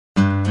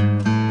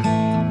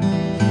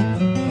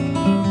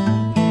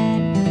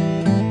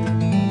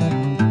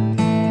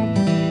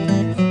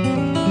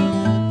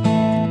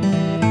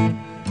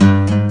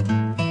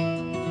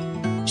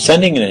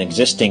Sending an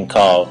existing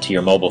call to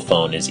your mobile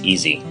phone is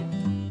easy.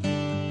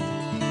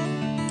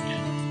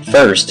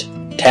 First,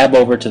 tab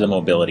over to the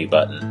mobility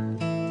button.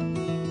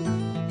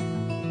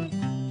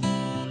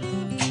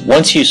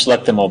 Once you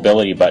select the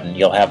mobility button,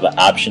 you'll have the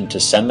option to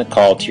send the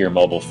call to your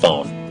mobile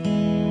phone.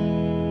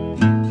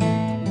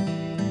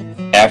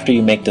 After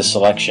you make the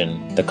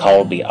selection, the call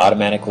will be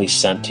automatically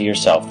sent to your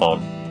cell phone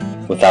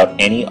without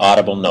any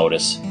audible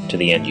notice to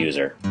the end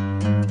user.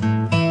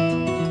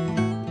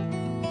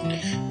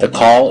 The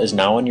call is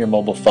now on your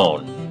mobile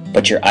phone,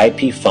 but your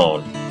IP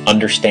phone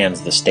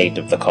understands the state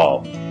of the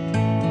call.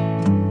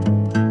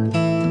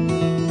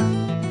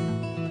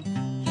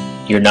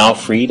 You're now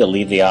free to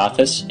leave the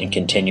office and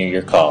continue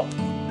your call.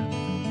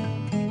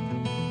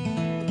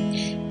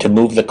 To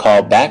move the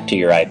call back to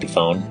your IP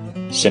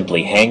phone,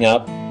 simply hang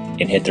up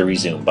and hit the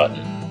resume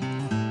button.